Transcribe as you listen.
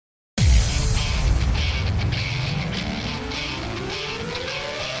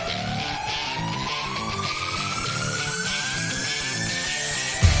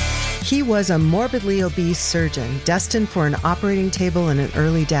He was a morbidly obese surgeon destined for an operating table and an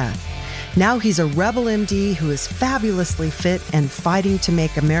early death. Now he's a rebel MD who is fabulously fit and fighting to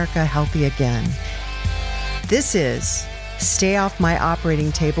make America healthy again. This is Stay Off My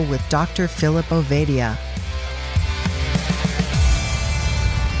Operating Table with Dr. Philip Ovadia.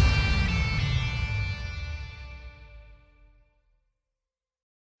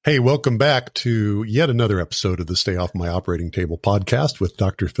 Hey, welcome back to yet another episode of the Stay Off My Operating Table podcast with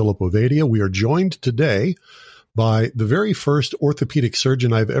Dr. Philip Ovadia. We are joined today by the very first orthopedic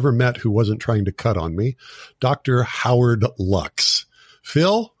surgeon I've ever met who wasn't trying to cut on me, Dr. Howard Lux.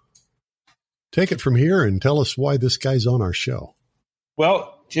 Phil, take it from here and tell us why this guy's on our show.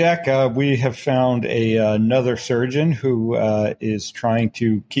 Well, Jack, we have found another surgeon who is trying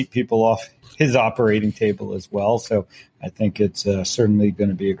to keep people off his operating table as well. So I think it's certainly going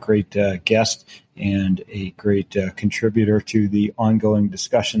to be a great guest and a great contributor to the ongoing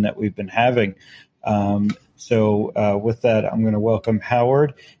discussion that we've been having. So with that, I'm going to welcome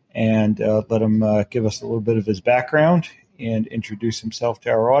Howard and let him give us a little bit of his background and introduce himself to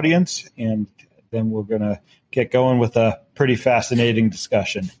our audience. And then we're going to get going with a pretty fascinating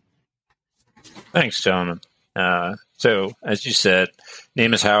discussion. Thanks, gentlemen. So, as you said,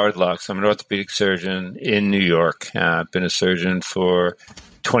 name is Howard Lux. I'm an orthopedic surgeon in New York. I've been a surgeon for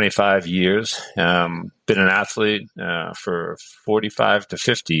 25 years. Been an athlete for 45 to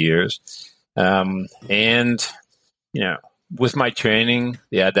 50 years. And, you know, with my training,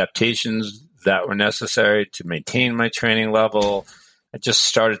 the adaptations that were necessary to maintain my training level, I just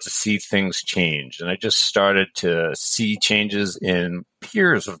started to see things change. And I just started to see changes in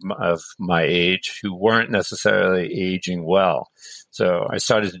peers of my age who weren't necessarily aging well. So I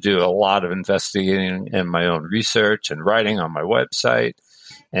started to do a lot of investigating and my own research and writing on my website.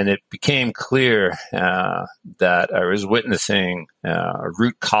 And it became clear that I was witnessing a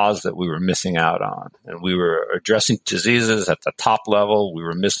root cause that we were missing out on. And we were addressing diseases at the top level. We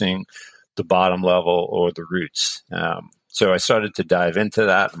were missing the bottom level or the roots. So I started to dive into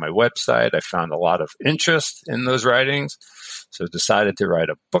that on my website. I found a lot of interest in those writings, so decided to write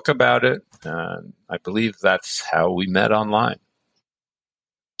a book about it. I believe that's how we met online.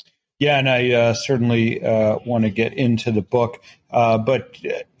 Yeah, and I certainly want to get into the book, but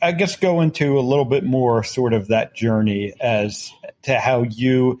I guess go into a little bit more sort of that journey as to how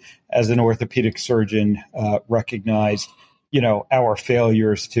you, as an orthopedic surgeon, recognized our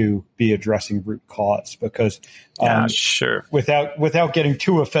failures to be addressing root cause, because sure. Without getting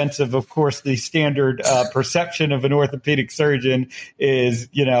too offensive, of course, the standard perception of an orthopedic surgeon is,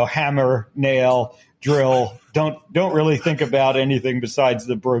 hammer, nail, drill. Don't really think about anything besides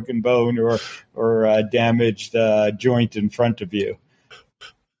the broken bone or damaged joint in front of you.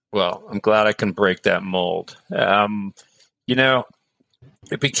 Well, I'm glad I can break that mold. It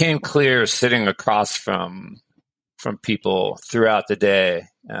became clear sitting across from people throughout the day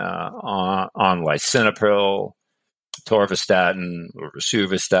on lisinopril, atorvastatin, or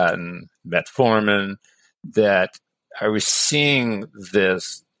rosuvastatin, metformin, that I was seeing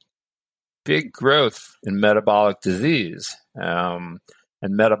this big growth in metabolic disease and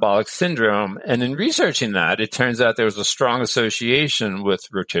metabolic syndrome. And in researching that, it turns out there was a strong association with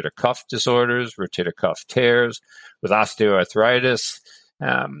rotator cuff disorders, rotator cuff tears, with osteoarthritis.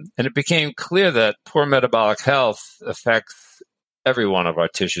 And it became clear that poor metabolic health affects every one of our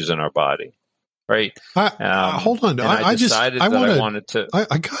tissues in our body, right? Hold on. I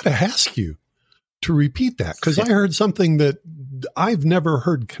got to ask you to repeat that, because I heard something that I've never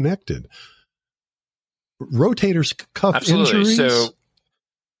heard connected. Rotator cuff injuries?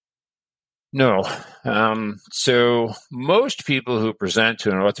 So most people who present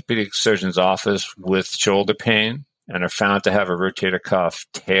to an orthopedic surgeon's office with shoulder pain and are found to have a rotator cuff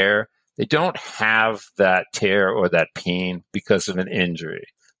tear, they don't have that tear or that pain because of an injury.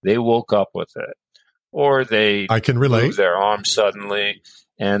 They woke up with it, or they moved their arm suddenly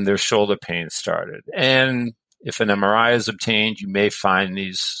and their shoulder pain started. And if an MRI is obtained, you may find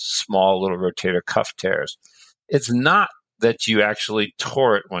these small little rotator cuff tears. It's not that you actually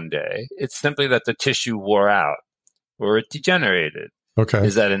tore it one day. It's simply that the tissue wore out or it degenerated. Okay.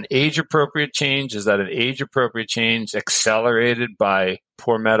 Is that an age-appropriate change? Is that an age-appropriate change accelerated by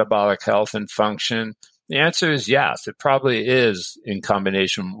poor metabolic health and function? The answer is yes. It probably is in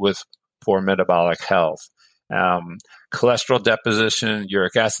combination with poor metabolic health. Cholesterol deposition,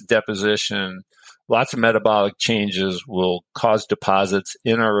 uric acid deposition, lots of metabolic changes will cause deposits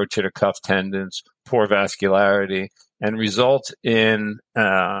in our rotator cuff tendons, poor vascularity, and result in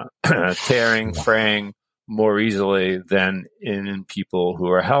tearing, fraying more easily than in people who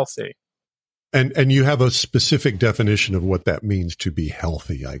are healthy. And you have a specific definition of what that means to be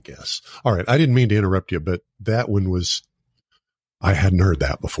healthy, I guess. All right. I didn't mean to interrupt you, but that one was, I hadn't heard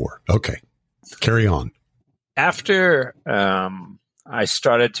that before. Okay. Carry on. After I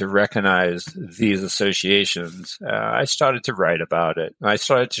started to recognize these associations, I started to write about it. I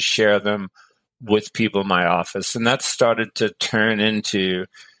started to share them with people in my office. And that started to turn into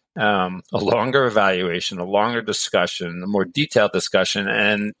a longer evaluation, a longer discussion, a more detailed discussion,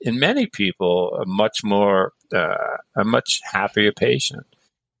 and in many people, a much happier patient.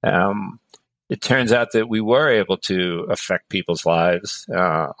 It turns out that we were able to affect people's lives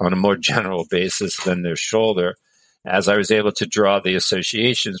on a more general basis than their shoulder, as I was able to draw the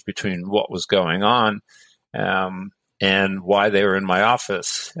associations between what was going on and why they were in my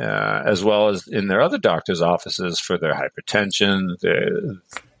office, as well as in their other doctors' offices for their hypertension,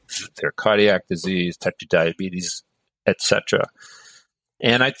 their cardiac disease, type 2 diabetes, etc.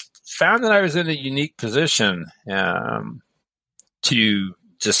 And I found that I was in a unique position to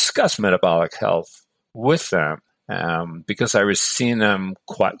discuss metabolic health with them because I was seeing them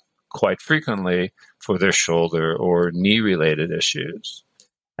quite frequently for their shoulder or knee-related issues.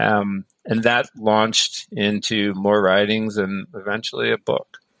 And that launched into more writings and eventually a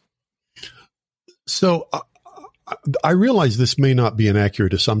book. So I realize this may not be an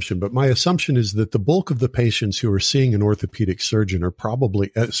accurate assumption, but my assumption is that the bulk of the patients who are seeing an orthopedic surgeon are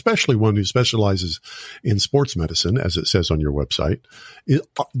probably, especially one who specializes in sports medicine, as it says on your website,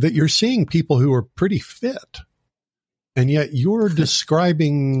 that you're seeing people who are pretty fit. And yet you're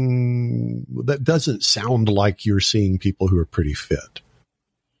describing, that doesn't sound like you're seeing people who are pretty fit.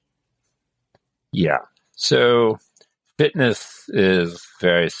 Yeah. So fitness is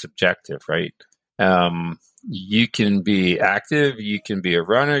very subjective, right? You can be active, you can be a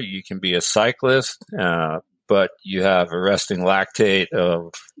runner, you can be a cyclist, but you have a resting lactate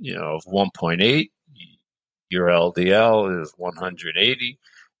of 1.8. Your LDL is 180,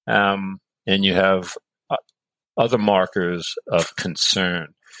 and you have other markers of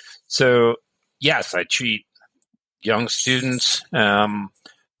concern. So, yes, I treat young students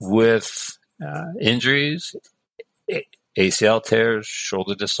with injuries, ACL tears,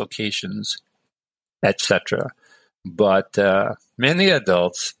 shoulder dislocations, etc. But many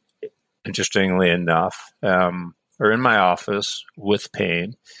adults, interestingly enough, are in my office with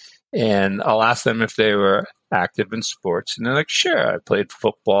pain, and I'll ask them if they were active in sports, and they're like, sure, I played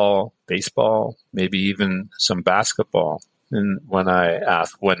football, baseball, maybe even some basketball. And when I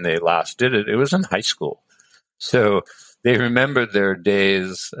asked when they last did it, it was in high school. So they remember their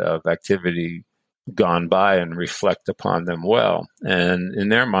days of activity gone by and reflect upon them well. And in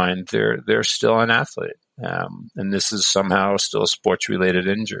their mind, they're still an athlete. And this is somehow still a sports-related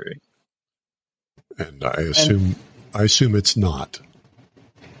injury. And I assume it's not.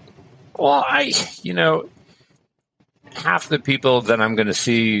 Well, half the people that I'm going to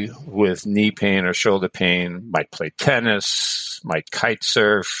see with knee pain or shoulder pain might play tennis, might kite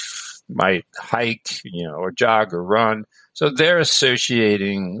surf, might hike, or jog or run. So they're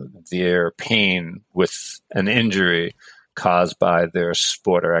associating their pain with an injury caused by their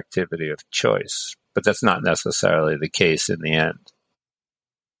sport or activity of choice. But that's not necessarily the case in the end.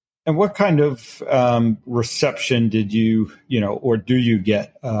 And what kind of reception did you, or do you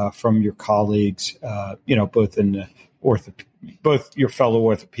get from your colleagues, both in the both your fellow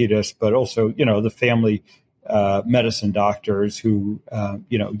orthopedists, but also, the family medicine doctors who,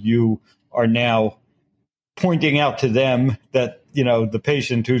 you are now pointing out to them that, the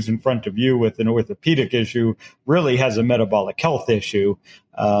patient who's in front of you with an orthopedic issue really has a metabolic health issue.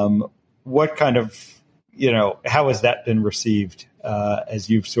 What kind of, how has that been received as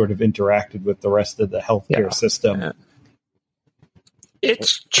you've sort of interacted with the rest of the healthcare system? Yeah.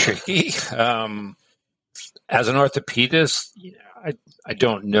 It's tricky. As an orthopedist, I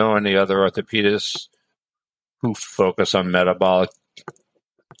don't know any other orthopedists who focus on metabolic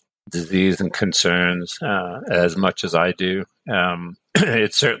disease and concerns as much as I do.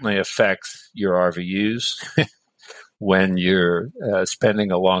 It certainly affects your RVUs when you're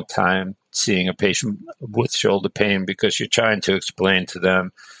spending a long time seeing a patient with shoulder pain because you're trying to explain to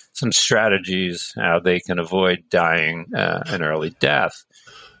them some strategies how they can avoid dying an early death.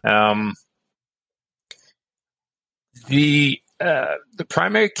 The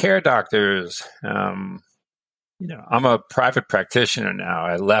primary care doctors, I'm a private practitioner now.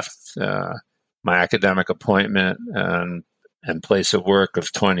 I left my academic appointment and place of work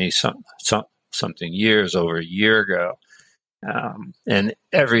of 20 something years over a year ago. And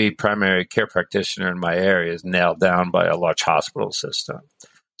every primary care practitioner in my area is nailed down by a large hospital system.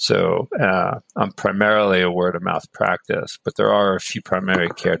 So I'm primarily a word of mouth practice, but there are a few primary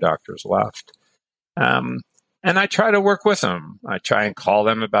care doctors left. And I try to work with them. I try and call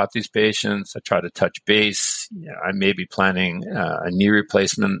them about these patients. I try to touch base. I may be planning a knee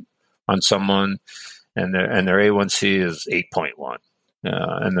replacement on someone, and their A1C is 8.1,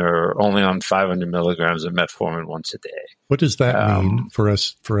 and they're only on 500 milligrams of metformin once a day. What does that mean for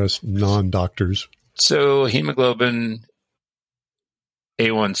us non-doctors? So hemoglobin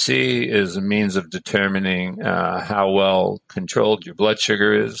A1C is a means of determining how well controlled your blood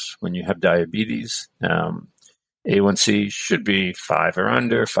sugar is when you have diabetes. A1C should be 5 or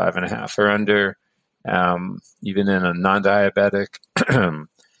under, 5.5 or under, even in a non-diabetic.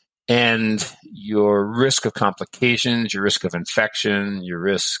 And your risk of complications, your risk of infection, your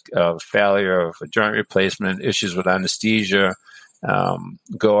risk of failure of a joint replacement, issues with anesthesia,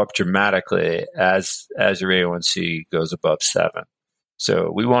 go up dramatically as your A1C goes above 7.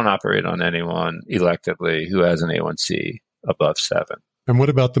 So we won't operate on anyone electively who has an A1C above 7. And what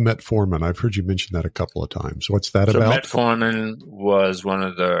about the metformin? I've heard you mention that a couple of times. What's that about? Metformin was one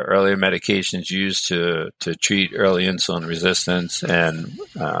of the earlier medications used to treat early insulin resistance and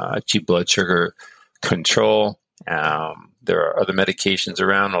achieve blood sugar control. There are other medications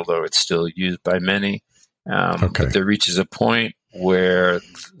around, although it's still used by many. But there reaches a point where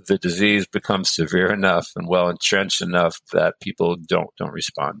the disease becomes severe enough and well entrenched enough that people don't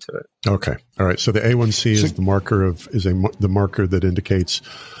respond to it. Okay, all right. So the A1C is the marker the marker that indicates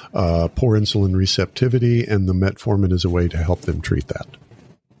poor insulin receptivity, and the metformin is a way to help them treat that.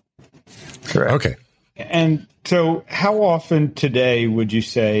 Correct. Okay. And so, how often today would you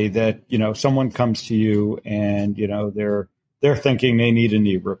say that someone comes to you and they're thinking they need a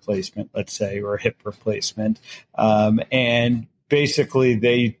knee replacement, let's say, or a hip replacement, and basically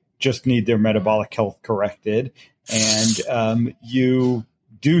they just need their metabolic health corrected, and you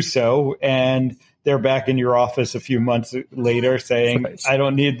do so, and they're back in your office a few months later saying, right, I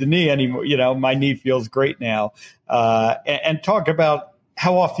don't need the knee anymore. My knee feels great now. And talk about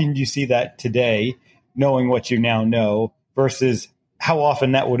how often you see that today, knowing what you now know, versus how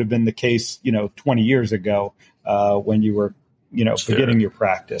often that would have been the case, 20 years ago when you were beginning your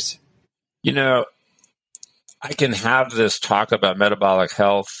practice. I can have this talk about metabolic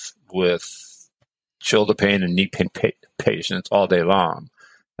health with shoulder pain and knee pain patients all day long.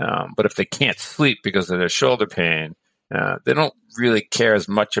 But if they can't sleep because of their shoulder pain, they don't really care as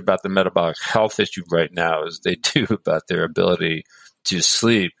much about the metabolic health issue right now as they do about their ability to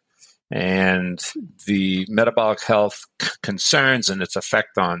sleep. And the metabolic health concerns and its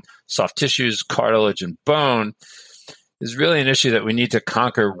effect on soft tissues, cartilage, and bone is really an issue that we need to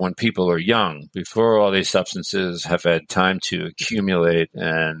conquer when people are young, before all these substances have had time to accumulate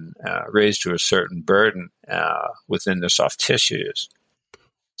and raise to a certain burden within their soft tissues.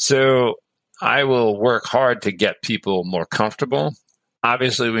 So I will work hard to get people more comfortable.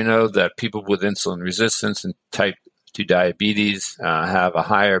 Obviously, we know that people with insulin resistance and type 2 diabetes have a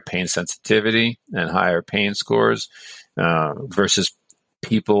higher pain sensitivity and higher pain scores versus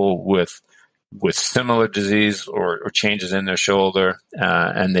people with similar disease or changes in their shoulder,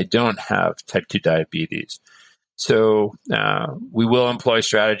 and they don't have type 2 diabetes. So we will employ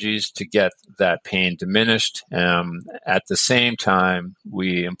strategies to get that pain diminished. At the same time,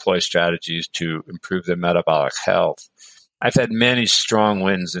 we employ strategies to improve their metabolic health. I've had many strong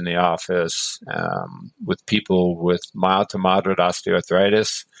wins in the office with people with mild to moderate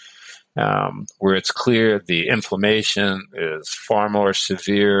osteoarthritis, where it's clear the inflammation is far more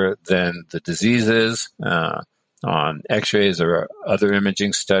severe than the disease is on x-rays or other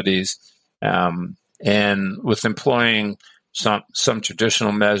imaging studies. And with employing some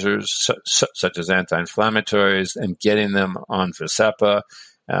traditional measures, such as anti-inflammatories, and getting them on Vascepa,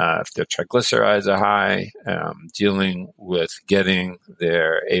 if their triglycerides are high, dealing with getting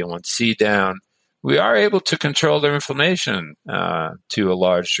their A1C down, we are able to control their inflammation to a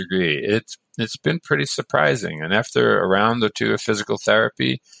large degree. It's been pretty surprising. And after a round or two of physical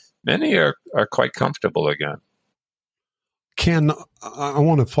therapy, many are quite comfortable again. Ken, I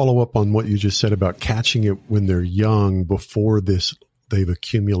want to follow up on what you just said about catching it when they're young before they've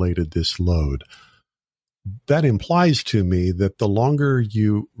accumulated this load. That implies to me that the longer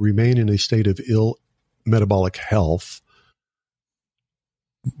you remain in a state of ill metabolic health,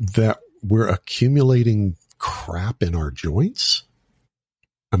 that we're accumulating crap in our joints.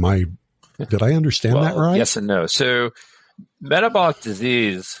 Did I understand that right? Yes and no. So metabolic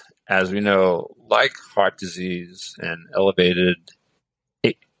disease, as we know, like heart disease and elevated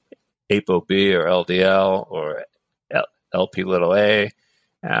ApoB or LDL or Lp(a),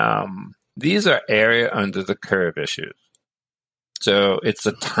 these are area under the curve issues. So it's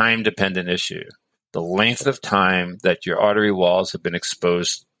a time-dependent issue. The length of time that your artery walls have been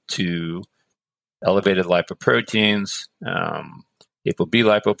exposed to elevated lipoproteins, ApoB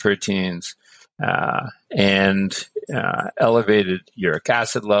lipoproteins, and elevated uric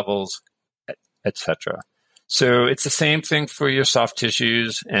acid levels, etc. So it's the same thing for your soft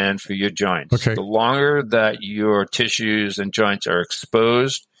tissues and for your joints. Okay. The longer that your tissues and joints are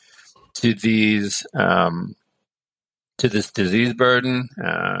exposed to these, to this disease burden,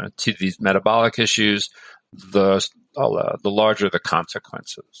 to these metabolic issues, the larger the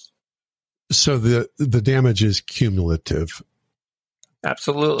consequences. So the damage is cumulative.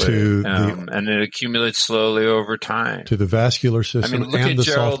 Absolutely. And it accumulates slowly over time. To the vascular system look and at the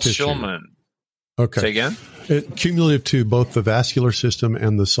Gerald soft tissue. Shulman. Okay. Say again? Cumulative to both the vascular system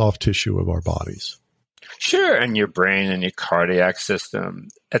and the soft tissue of our bodies. Sure, and your brain and your cardiac system,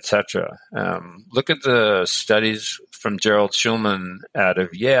 etc. Look at the studies from Gerald Shulman out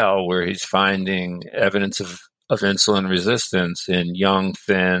of Yale, where he's finding evidence of insulin resistance in young,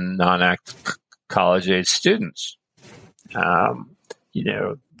 thin, non-active college-age students.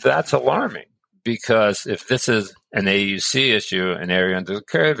 That's alarming, because if this is an AUC issue, an area under the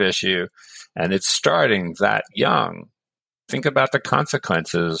curve issue, and it's starting that young, think about the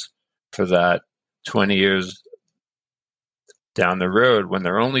consequences for that 20 years down the road when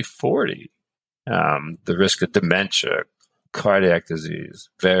they're only 40. The risk of dementia, cardiac disease,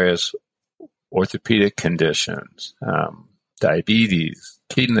 various orthopedic conditions, diabetes,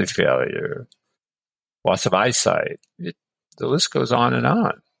 kidney failure, loss of eyesight. The list goes on and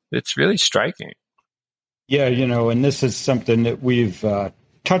on. It's really striking. Yeah, and this is something that we've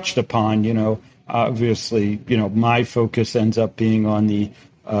touched upon. Obviously, my focus ends up being on the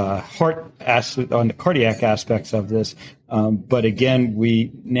on the cardiac aspects of this. But again,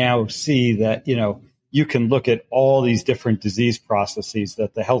 we now see that, you can look at all these different disease processes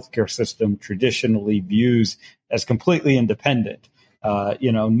that the healthcare system traditionally views as completely independent.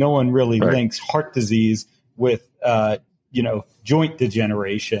 No one really links heart disease with, joint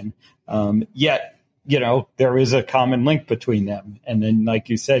degeneration. Yet, there is a common link between them. And then, like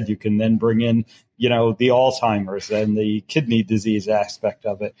you said, you can then bring in, the Alzheimer's and the kidney disease aspect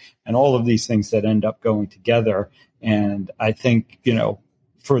of it, and all of these things that end up going together. And I think,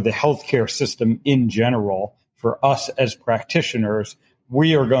 for the healthcare system in general, for us as practitioners,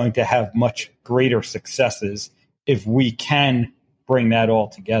 we are going to have much greater successes if we can bring that all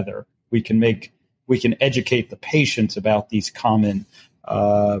together. We can educate the patients about these common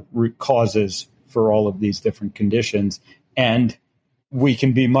root causes for all of these different conditions, and we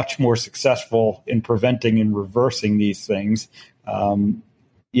can be much more successful in preventing and reversing these things,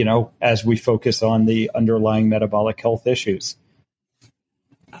 as we focus on the underlying metabolic health issues.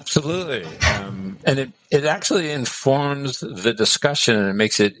 Absolutely. And it actually informs the discussion, and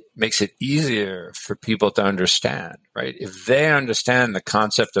it makes it easier for people to understand, right? If they understand the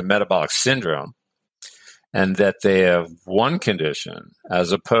concept of metabolic syndrome and that they have one condition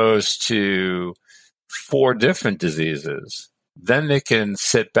as opposed to 4 different diseases, then they can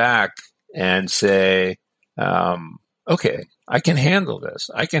sit back and say, okay, I can handle this.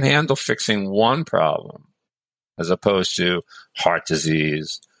 I can handle fixing one problem as opposed to heart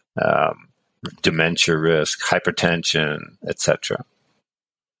disease, dementia risk, hypertension, etc.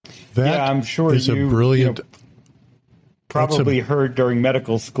 Yeah, I'm sure you brilliant. Probably heard during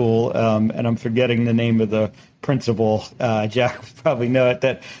medical school, and I'm forgetting the name of the principal. Jack would probably know it.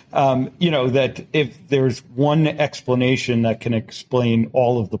 That that if there's one explanation that can explain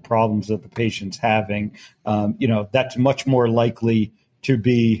all of the problems that the patient's having, that's much more likely to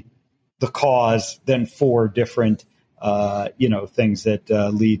be the cause than 4 different things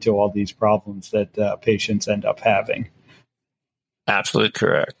that lead to all these problems that patients end up having. Absolutely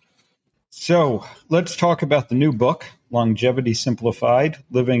correct. So let's talk about the new book, Longevity Simplified: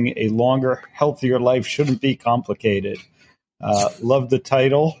 Living a Longer, Healthier Life Shouldn't Be Complicated. Love the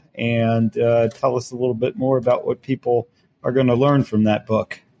title, and tell us a little bit more about what people are going to learn from that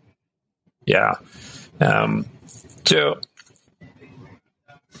book. Yeah. So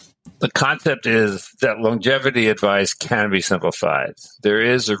the concept is that longevity advice can be simplified. There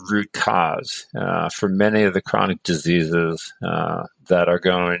is a root cause for many of the chronic diseases that are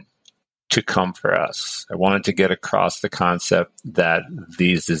going to come for us. I wanted to get across the concept that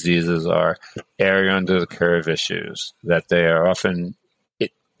these diseases are area under the curve issues, that they are often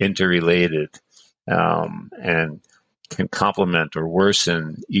interrelated and can complement or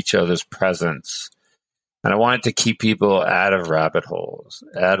worsen each other's presence. And I wanted to keep people out of rabbit holes,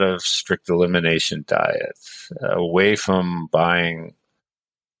 out of strict elimination diets, away from buying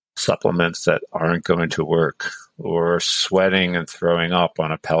supplements that aren't going to work, or sweating and throwing up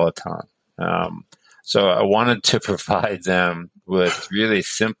on a Peloton. So I wanted to provide them with really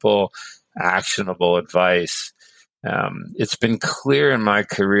simple, actionable advice. It's been clear in my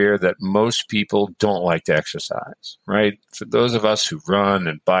career that most people don't like to exercise, right? For those of us who run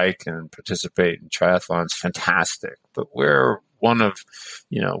and bike and participate in triathlons, fantastic. But we're one in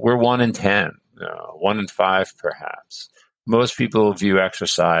 10, 1 in 5 perhaps. Most people view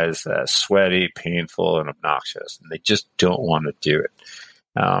exercise as sweaty, painful, and obnoxious, and they just don't want to do it.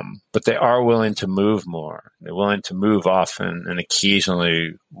 But they are willing to move more. They're willing to move often and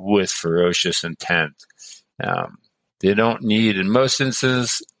occasionally with ferocious intent. They don't need, in most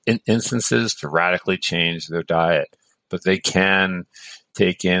instances, to radically change their diet, but they can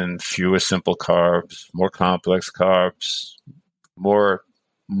take in fewer simple carbs, more complex carbs, more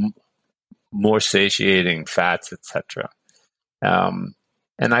satiating fats, etc.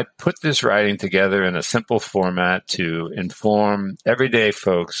 And I put this writing together in a simple format to inform everyday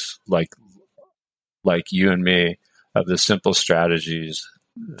folks like you and me of the simple strategies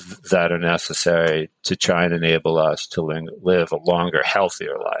that are necessary to try and enable us to live a longer,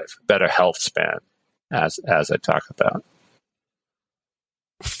 healthier life, better health span, as I talk about.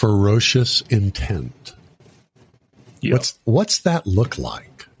 Ferocious intent. Yep. What's that look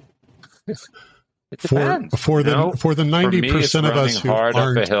like? It depends. For the 90% of us who hard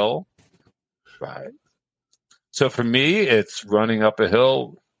aren't up a hill, right? So for me, it's running up a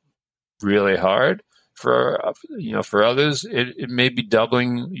hill really hard. For others, it may be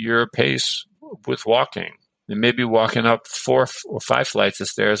doubling your pace with walking. It may be walking up 4 or 5 flights of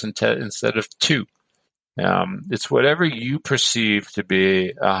stairs instead of 2. It's whatever you perceive to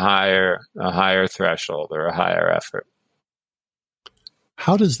be a higher threshold or a higher effort.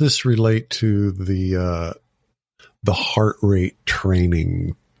 How does this relate to the heart rate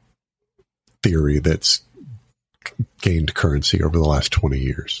training theory that's gained currency over the last 20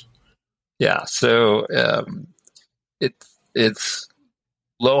 years? Yeah, so it's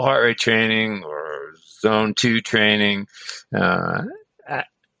low heart rate training or zone 2 training,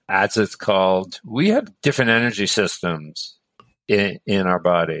 as it's called. We have different energy systems in our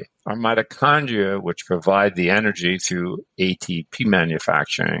body. Our mitochondria, which provide the energy through ATP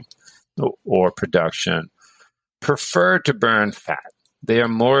manufacturing or production, prefer to burn fat. They are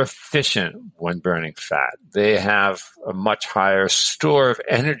more efficient when burning fat. They have a much higher store of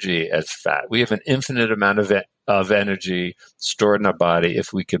energy as fat. We have an infinite amount of energy stored in our body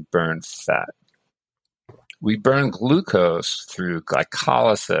if we could burn fat. We burn glucose through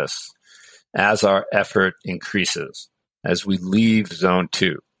glycolysis as our effort increases, as we leave zone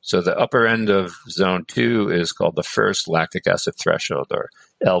 2. So the upper end of zone 2 is called the first lactic acid threshold, or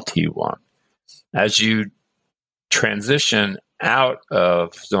LT1. As you transition out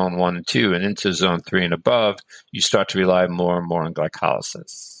of zone 1 and 2 and into zone 3 and above, you start to rely more and more on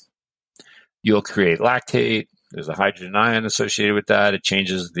glycolysis. You'll create lactate. There's a hydrogen ion associated with that. It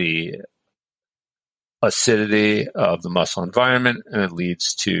changes the acidity of the muscle environment, and it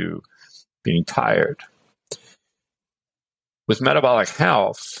leads to being tired. With metabolic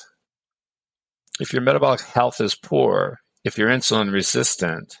health, if your metabolic health is poor, if you're insulin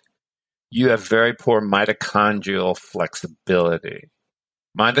resistant, you have very poor mitochondrial flexibility.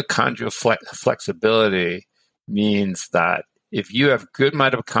 Mitochondrial flexibility means that if you have good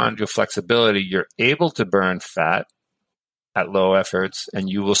mitochondrial flexibility, you're able to burn fat at low efforts, and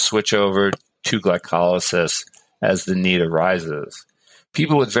you will switch over to glycolysis as the need arises.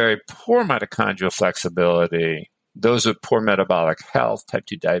 People with very poor mitochondrial flexibility, those with poor metabolic health, type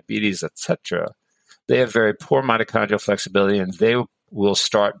 2 diabetes, etc., they have very poor mitochondrial flexibility, and they will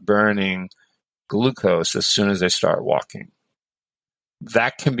start burning glucose as soon as they start walking.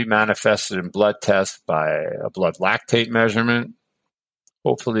 That can be manifested in blood tests by a blood lactate measurement.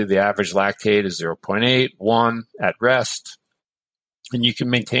 Hopefully the average lactate is 0.8, 1 at rest. And you can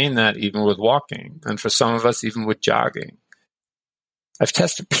maintain that even with walking. And for some of us, even with jogging. I've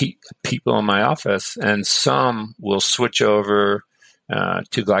tested people in my office, and some will switch over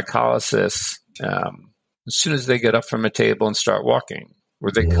to glycolysis as soon as they get up from a table and start walking,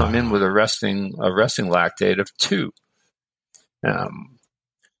 where they come in with a resting lactate of 2. And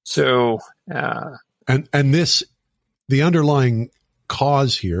this, the underlying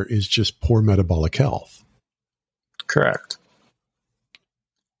cause here is just poor metabolic health. Correct.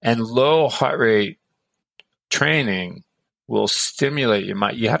 And low heart rate training will stimulate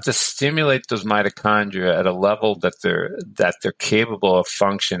you have to stimulate those mitochondria at a level that they're capable of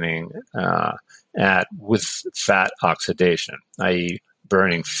functioning at with fat oxidation, i.e.,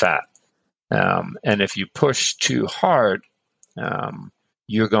 burning fat. And if you push too hard,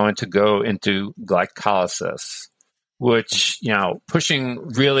 you're going to go into glycolysis, which, pushing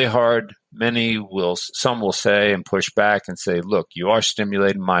really hard, some will say and push back and say, look, you are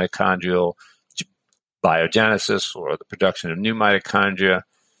stimulating mitochondrial biogenesis or the production of new mitochondria.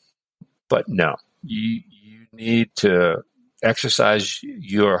 But no, you need to exercise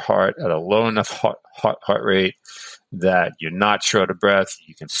your heart at a low enough heart rate that you're not short of breath.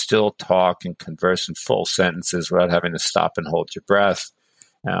 You can still talk and converse in full sentences without having to stop and hold your breath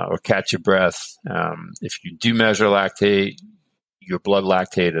or catch your breath. If you do measure lactate, your blood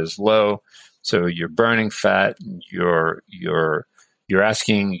lactate is low, so you're burning fat. You're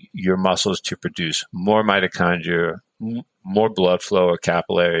asking your muscles to produce more mitochondria, more blood flow or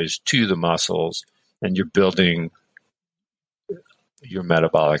capillaries to the muscles, and you're building your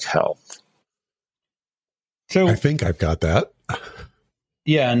metabolic health. So I think I've got that.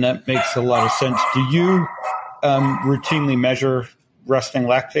 Yeah, and that makes a lot of sense. Do you routinely measure resting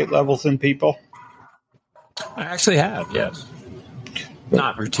lactate levels in people? I actually have, yes.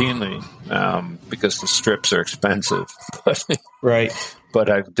 Not routinely, because the strips are expensive. Right. But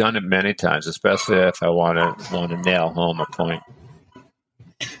I've done it many times, especially if I want to nail home a point.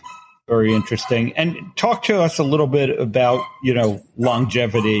 Very interesting. And talk to us a little bit about,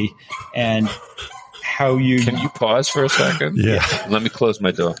 longevity and how you... Can you pause for a second? Yeah. Let me close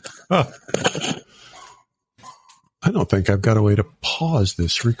my door. Oh. I don't think I've got a way to pause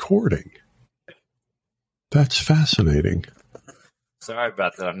this recording. That's fascinating. Sorry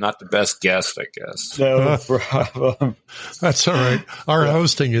about that. I'm not the best guest, I guess. No problem. That's all right. Our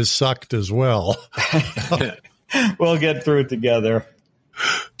hosting is sucked as well. We'll get through it together.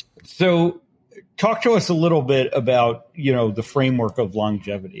 So talk to us a little bit about, the framework of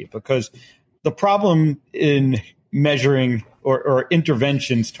longevity, because the problem in measuring or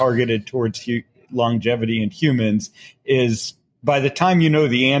interventions targeted towards longevity in humans is by the time you know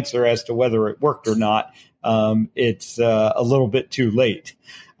the answer as to whether it worked or not, it's a little bit too late.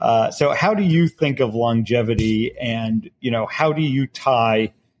 So how do you think of longevity, and, how do you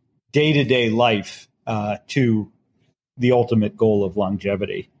tie day-to-day life to the ultimate goal of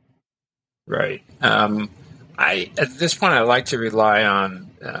longevity? Right. At this point, I like to rely on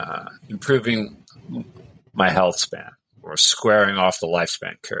improving my health span or squaring off the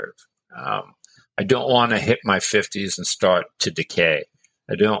lifespan curve. I don't want to hit my 50s and start to decay.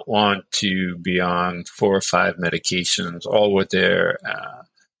 I don't want to be on 4 or 5 medications, all with their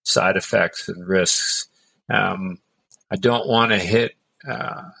side effects and risks. I don't want to hit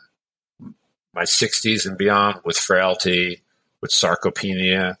my 60s and beyond with frailty, with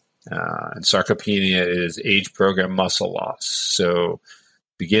sarcopenia. And sarcopenia is age-programmed muscle loss. So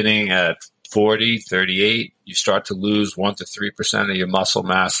beginning at 40, 38, you start to lose 1 to 3% of your muscle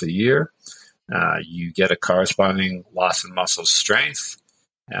mass a year. You get a corresponding loss in muscle strength.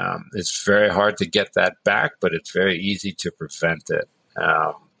 It's very hard to get that back, but it's very easy to prevent it,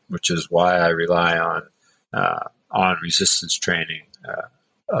 which is why I rely on resistance training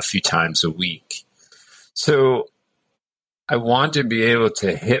a few times a week. So I want to be able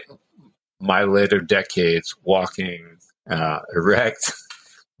to hit my later decades walking erect,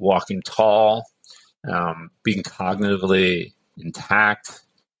 walking tall, being cognitively intact,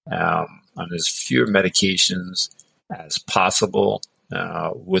 on as few medications as possible,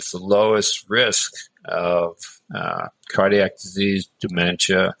 with the lowest risk of cardiac disease,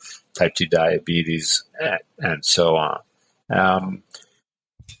 dementia, type 2 diabetes, and so on.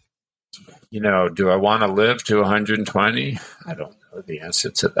 Do I want to live to 120? I don't know the answer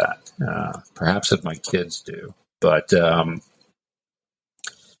to that. Perhaps if my kids do. But,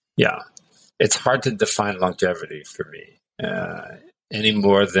 it's hard to define longevity for me any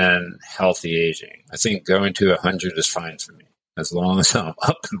more than healthy aging. I think going to 100 is fine for me, as long as I'm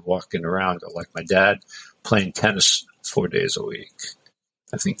up and walking around, like my dad, playing tennis 4 days a week.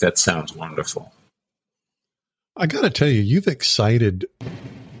 I think that sounds wonderful. I got to tell you, you've excited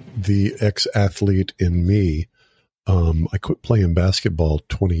the ex-athlete in me. I quit playing basketball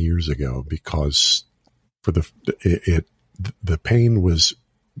 20 years ago because for the pain was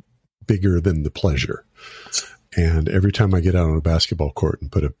bigger than the pleasure. And every time I get out on a basketball court and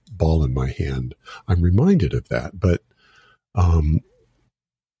put a ball in my hand, I'm reminded of that. But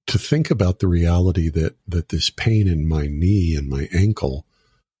to think about the reality that this pain in my knee and my ankle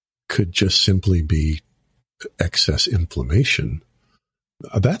could just simply be excess inflammation,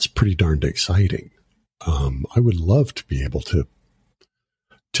 that's pretty darned exciting. I would love to be able to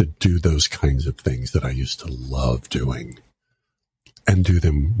do those kinds of things that I used to love doing and do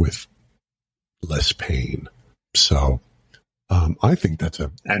them with less pain. So I think that's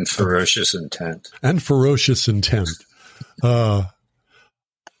and ferocious intent. And ferocious intent.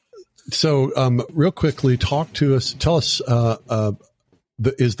 So, real quickly, talk to us. Tell us,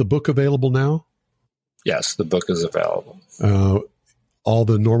 is the book available now? Yes, the book is available. All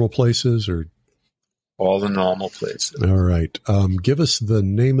the normal places, or all the normal places. All right. Give us the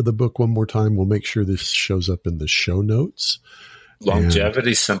name of the book one more time. We'll make sure this shows up in the show notes.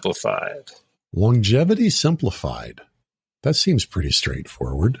 Longevity Simplified. Longevity Simplified. That seems pretty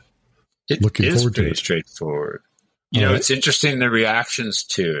straightforward. Looking forward to it. Straightforward. It's interesting, the reactions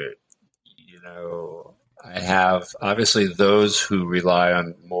to it. I have obviously those who rely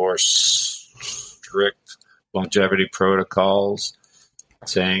on more strict longevity protocols,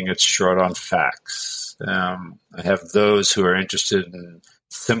 saying it's short on facts. I have those who are interested in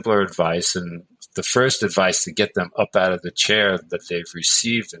simpler advice, and the first advice to get them up out of the chair that they've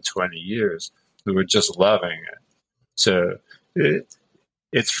received in 20 years, who are just loving it. So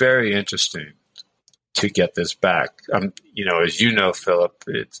it's very interesting to get this back. As you know, Philip,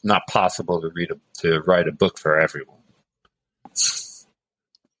 it's not possible to write a book for everyone.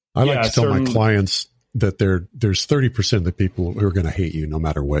 I like to tell my clients that there's 30% of the people who are going to hate you no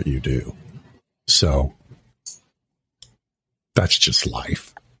matter what you do. So that's just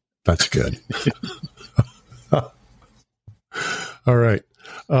life. That's good. All right.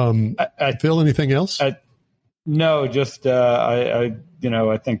 Phil, anything else? No, just I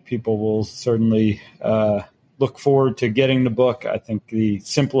think people will certainly look forward to getting the book. I think the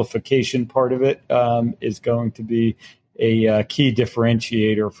simplification part of it is going to be a key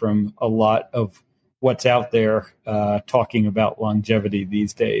differentiator from a lot of what's out there talking about longevity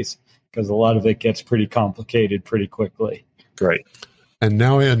these days, because a lot of it gets pretty complicated pretty quickly. Great. And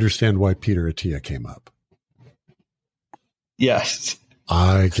now I understand why Peter Attia came up. Yes.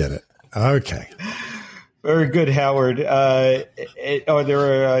 I get it. Okay. Very good, Howard. Give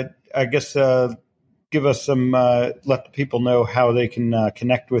us some, let the people know how they can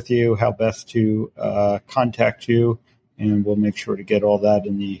connect with you, how best to contact you, and we'll make sure to get all that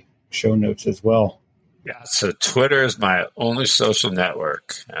in the show notes as well. Yeah, so Twitter is my only social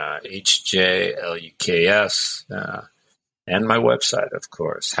network, HJLUKS, and my website, of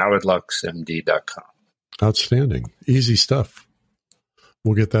course, howardluxmd.com. Outstanding. Easy stuff.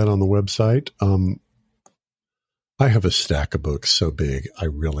 We'll get that on the website. I have a stack of books so big. I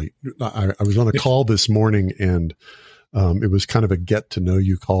was on a call this morning, and it was kind of a get to know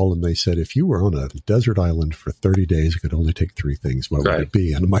you call. And they said, if you were on a desert island for 30 days, it could only take 3 things. What would it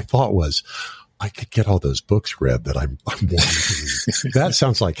be? And my thought was, I could get all those books read that I'm wanting to read. That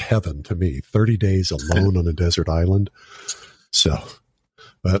sounds like heaven to me. 30 days alone on a desert island. So,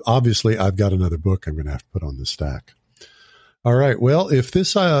 but obviously I've got another book I'm going to have to put on the stack. All right. Well, if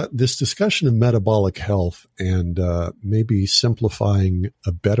this discussion of metabolic health and maybe simplifying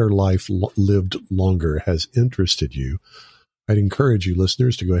a better life lived longer has interested you, I'd encourage you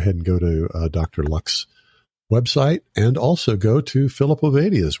listeners to go ahead and go to Dr. Lux's website, and also go to Philip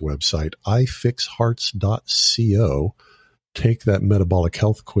Ovadia's website, ifixhearts.co. Take that metabolic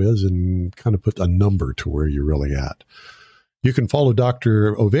health quiz and kind of put a number to where you're really at. You can follow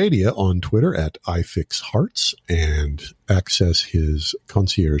Dr. Ovadia on Twitter at ifixhearts and access his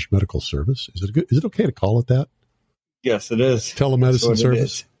concierge medical service. Is it okay to call it that? Yes, it is. Telemedicine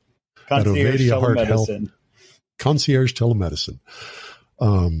service. Concierge telemedicine. Concierge telemedicine.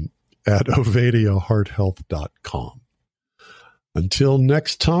 At ovadiahearthealth.com. Until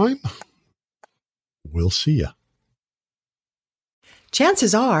next time, we'll see you.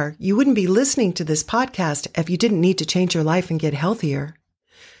 Chances are you wouldn't be listening to this podcast if you didn't need to change your life and get healthier.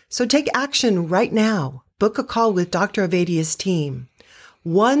 So take action right now. Book a call with Dr. Ovadia's team.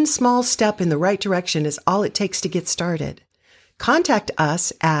 One small step in the right direction is all it takes to get started. Contact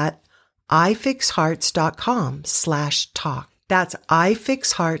us at ifixhearts.com/talk. That's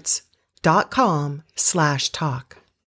ifixhearts.com/talk.